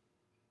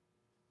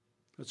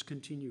 Let's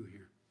continue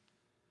here.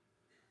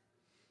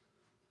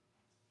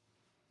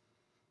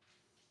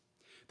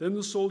 Then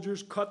the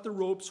soldiers cut the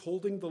ropes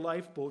holding the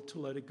lifeboat to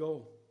let it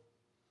go.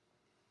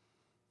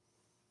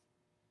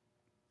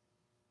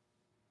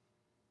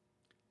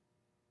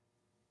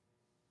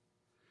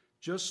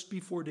 Just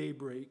before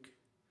daybreak,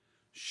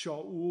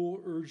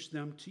 Shaul urged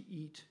them to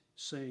eat,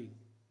 saying,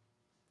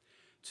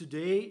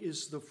 "Today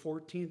is the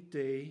 14th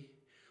day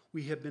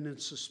we have been in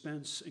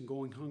suspense and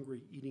going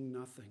hungry, eating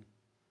nothing.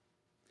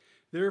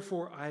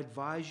 Therefore, I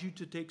advise you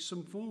to take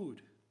some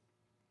food.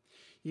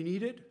 You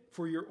need it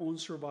for your own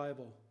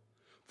survival,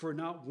 for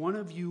not one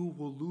of you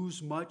will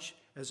lose much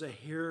as a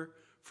hair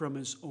from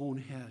his own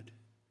head."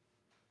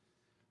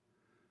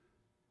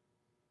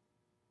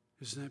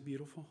 Isn't that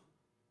beautiful?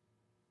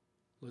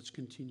 Let's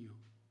continue.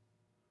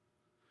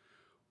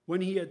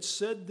 When he had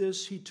said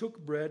this, he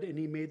took bread and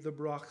he made the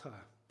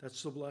bracha.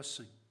 That's the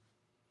blessing.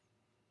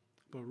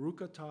 Baruch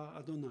atah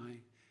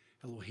Adonai,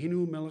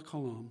 Eloheinu melech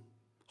haolam,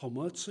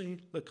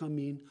 hamotzei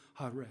lekamin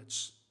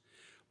haaretz.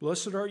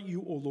 Blessed art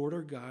you, O Lord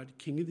our God,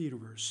 King of the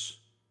universe,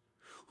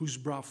 who's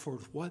brought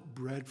forth what?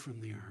 Bread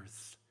from the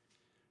earth.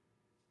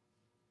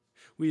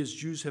 We as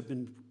Jews have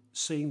been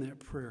saying that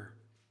prayer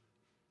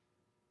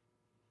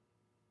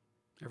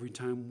every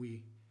time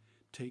we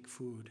take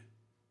food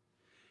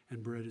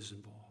and bread is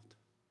involved.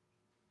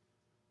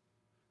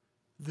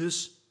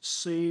 This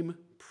same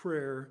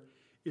prayer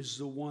is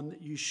the one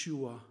that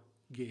Yeshua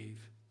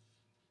gave.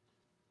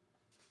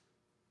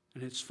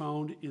 And it's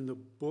found in the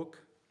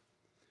book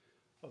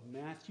of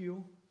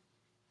Matthew,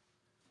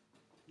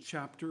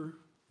 chapter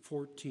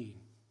 14.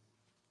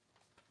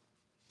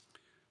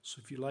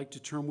 So if you'd like to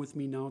turn with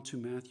me now to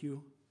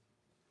Matthew,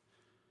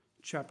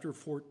 chapter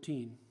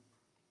 14,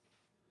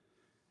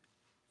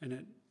 and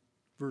at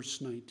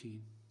verse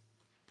 19.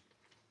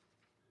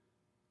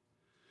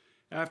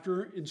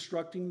 After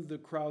instructing the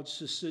crowds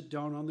to sit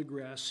down on the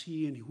grass,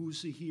 he, and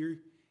who's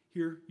here?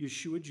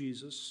 Yeshua,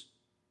 Jesus.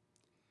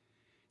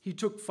 He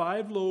took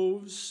 5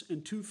 loaves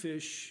and 2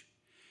 fish,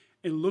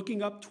 and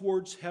looking up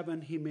towards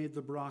heaven, he made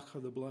the bracha,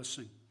 the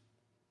blessing.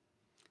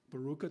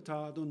 Baruch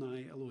atah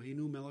Adonai,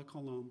 Eloheinu melech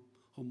haolam,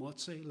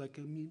 hamotzei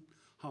lekamin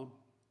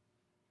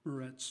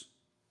haaretz.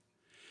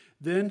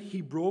 Then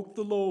he broke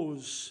the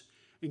loaves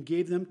and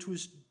gave them to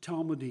his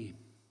talmidim,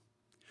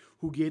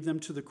 who gave them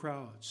to the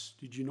crowds.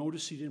 Did you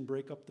notice he didn't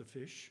break up the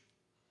fish?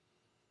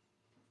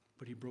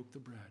 But he broke the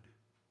bread.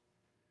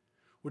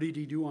 What did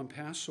he do on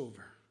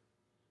Passover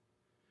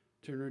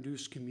to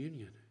introduce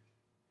communion?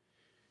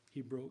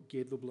 He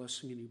gave the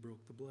blessing and he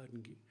broke the bread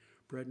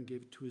and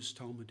gave it to his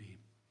talmidim.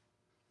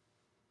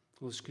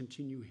 Let's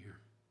continue here.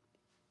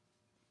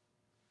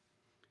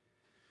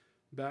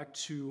 Back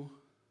to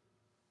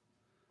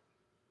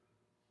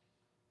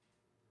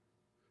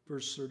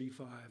verse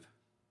 35.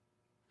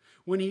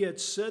 When he had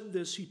said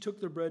this, he took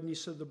the bread and he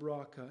said the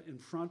bracha in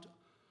front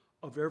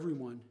of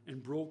everyone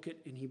and broke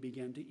it, and he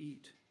began to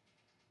eat.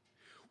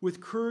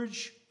 With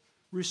courage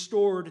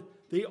restored,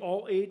 they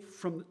all ate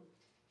from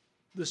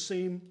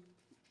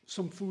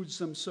some foods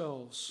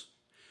themselves.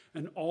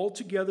 And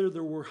altogether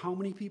there were how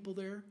many people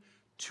there?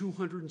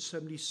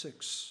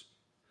 276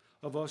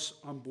 of us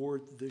on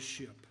board this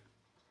ship.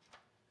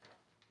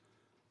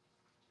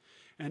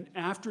 And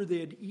after they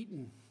had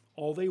eaten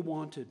all they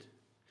wanted,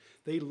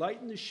 they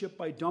lightened the ship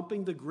by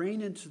dumping the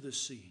grain into the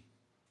sea.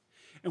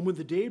 And when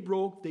the day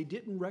broke, they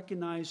didn't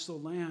recognize the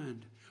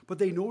land, but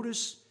they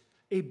noticed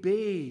a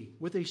bay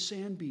with a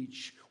sand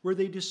beach where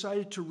they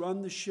decided to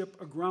run the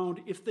ship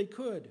aground if they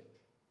could.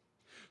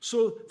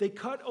 So they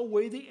cut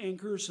away the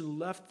anchors and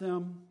left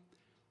them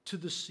to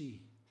the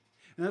sea.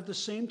 And at the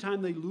same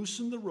time, they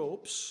loosened the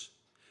ropes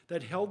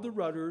that held the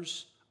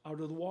rudders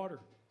out of the water.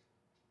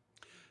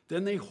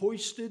 Then they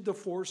hoisted the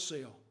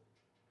foresail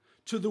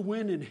to the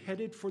wind and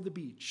headed for the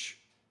beach.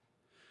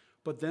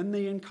 But then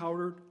they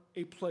encountered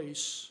a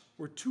place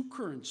where two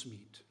currents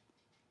meet.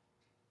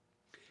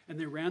 And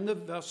they ran the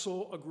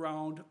vessel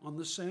aground on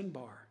the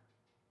sandbar.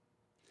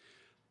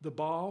 The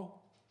bow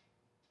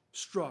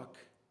struck,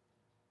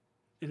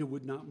 and it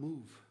would not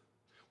move,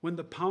 when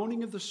the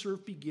pounding of the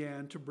surf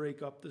began to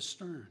break up the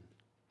stern.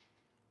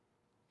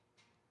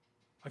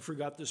 I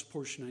forgot this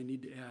portion I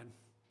need to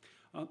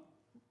add.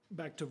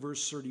 Back to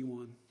verse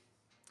 31.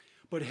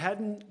 But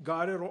hadn't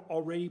God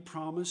already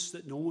promised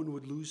that no one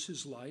would lose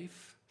his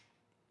life?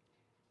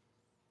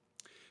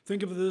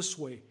 Think of it this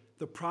way.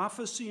 The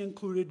prophecy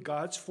included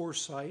God's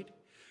foresight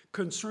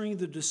concerning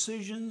the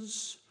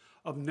decisions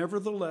of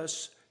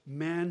nevertheless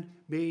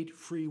man-made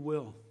free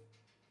will.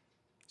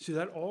 See,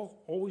 that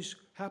always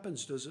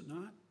happens, does it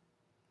not?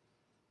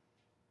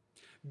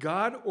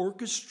 God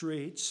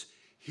orchestrates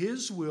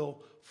his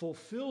will,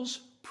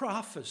 fulfills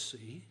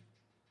prophecy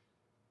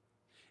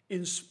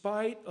in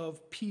spite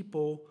of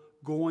people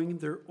going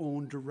their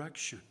own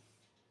direction.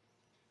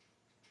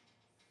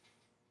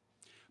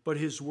 But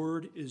his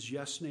word is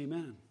yes and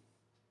amen.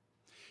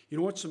 You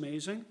know what's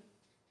amazing?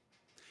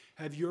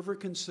 Have you ever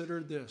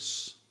considered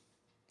this?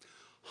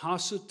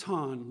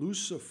 Hasatan,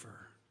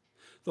 Lucifer,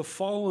 the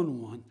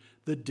fallen one,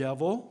 the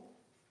devil,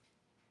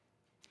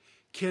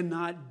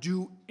 cannot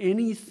do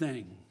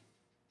anything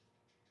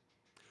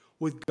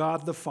with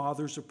God the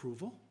Father's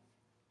approval.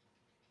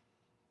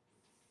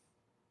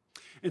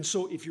 And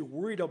so if you're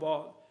worried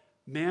about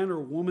man or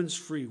woman's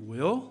free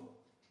will,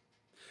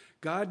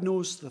 God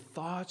knows the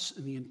thoughts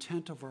and the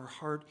intent of our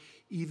heart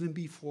even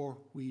before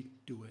we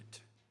do it.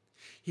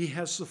 He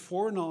has the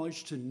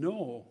foreknowledge to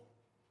know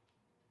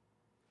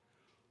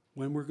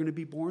when we're going to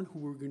be born, who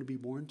we're going to be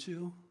born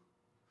to,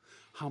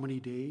 how many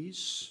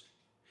days,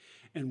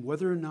 and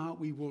whether or not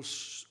we will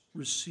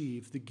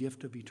receive the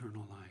gift of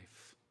eternal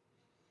life.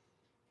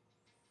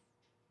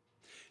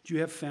 Do you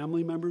have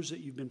family members that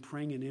you've been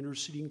praying and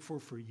interceding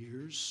for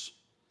years,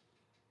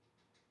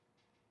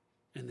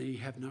 and they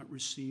have not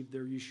received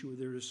their Yeshua,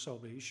 their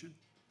salvation?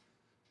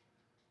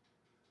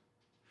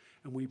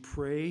 And we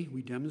pray,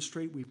 we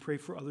demonstrate, we pray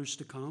for others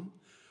to come,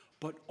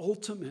 but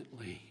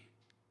ultimately,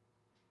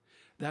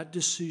 that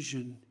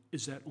decision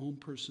is that own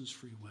person's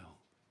free will.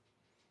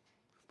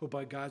 But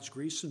by God's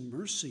grace and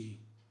mercy,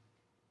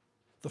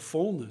 the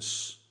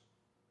fullness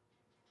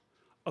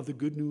of the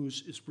good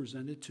news is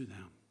presented to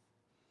them.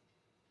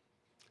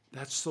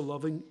 That's the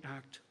loving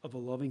act of a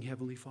loving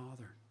Heavenly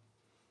Father.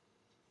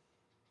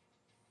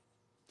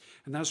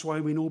 And that's why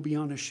we know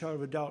beyond a shadow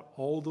of a doubt,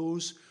 all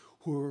those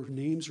whose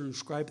names are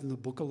inscribed in the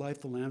book of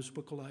life, the Lamb's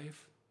book of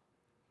life,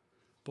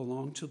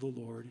 belong to the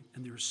Lord,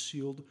 and they're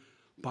sealed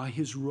by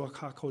his Ruach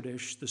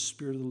HaKodesh, the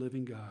Spirit of the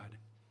living God,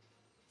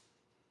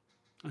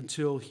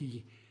 until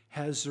he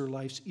has their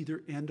lives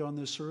either end on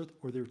this earth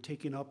or they're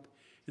taken up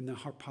in the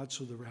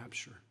harpazo of the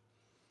rapture.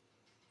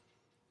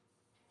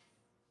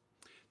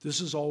 This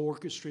is all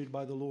orchestrated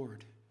by the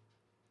Lord.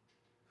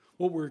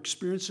 What we're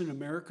experiencing in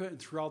America and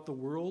throughout the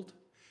world,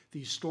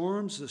 these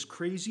storms, this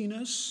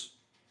craziness,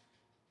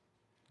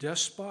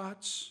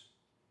 despots,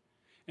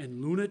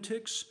 and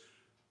lunatics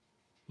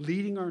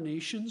leading our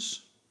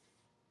nations,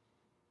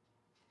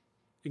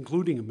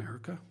 including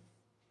America,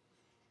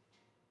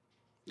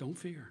 don't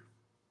fear.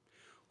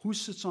 Who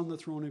sits on the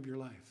throne of your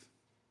life?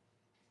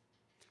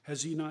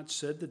 Has he not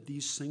said that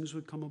these things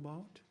would come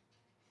about?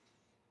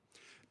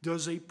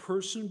 Does a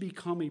person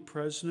become a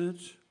president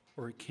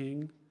or a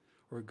king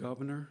or a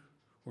governor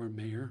or a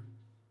mayor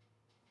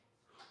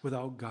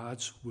without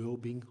God's will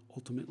being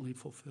ultimately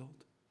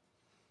fulfilled?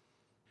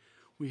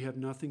 We have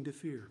nothing to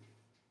fear.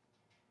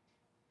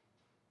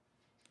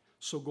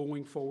 So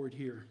going forward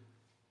here,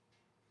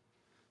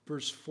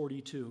 verse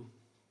 42.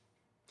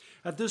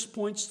 At this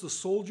point, the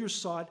soldiers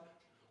sought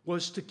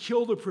was to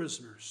kill the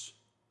prisoners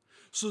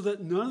so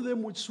that none of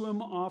them would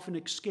swim off and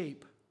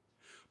escape.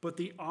 But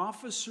the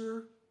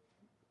officer,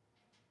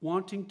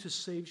 wanting to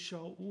save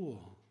Shaul,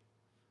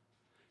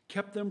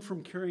 kept them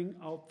from carrying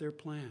out their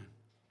plan.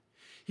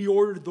 He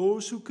ordered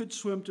those who could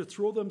swim to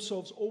throw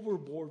themselves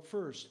overboard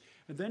first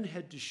and then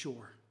head to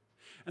shore,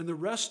 and the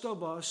rest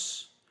of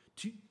us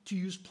to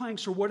use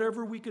planks or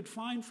whatever we could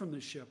find from the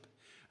ship.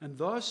 And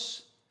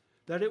thus,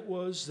 that it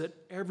was that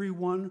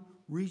everyone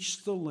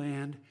reached the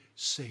land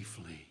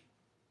safely.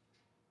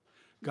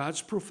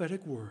 God's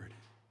prophetic word,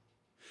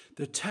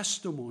 the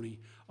testimony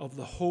of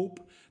the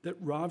hope that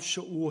Rav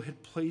Shaul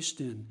had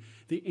placed in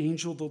the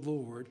angel of the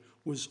Lord,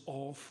 was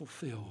all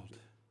fulfilled.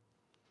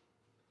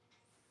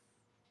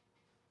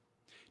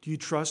 Do you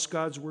trust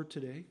God's word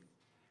today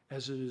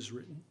as it is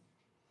written?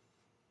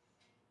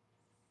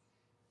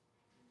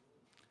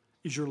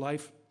 Is your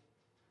life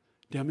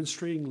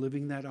demonstrating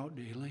living that out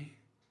daily?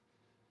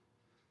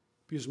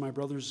 Because, my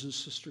brothers and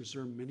sisters,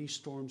 there are many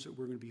storms that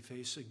we're going to be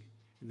facing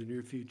in the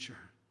near future.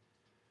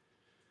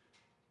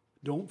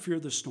 Don't fear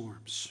the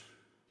storms,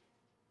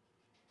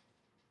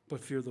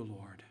 but fear the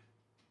Lord.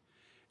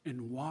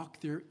 and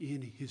walk there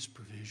in his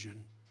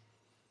provision.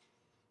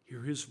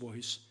 Hear his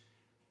voice,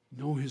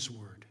 know his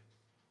word,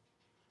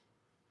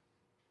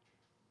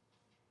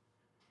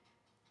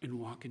 and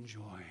walk in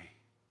joy.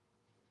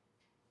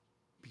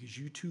 Because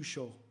you too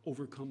shall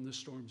overcome the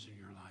storms in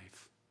your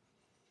life.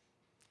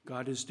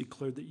 God has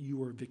declared that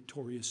you are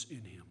victorious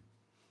in him.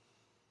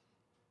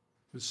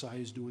 Messiah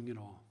is doing it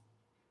all.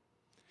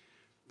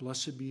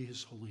 Blessed be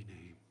his holy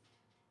name.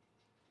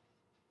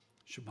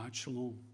 Shabbat shalom.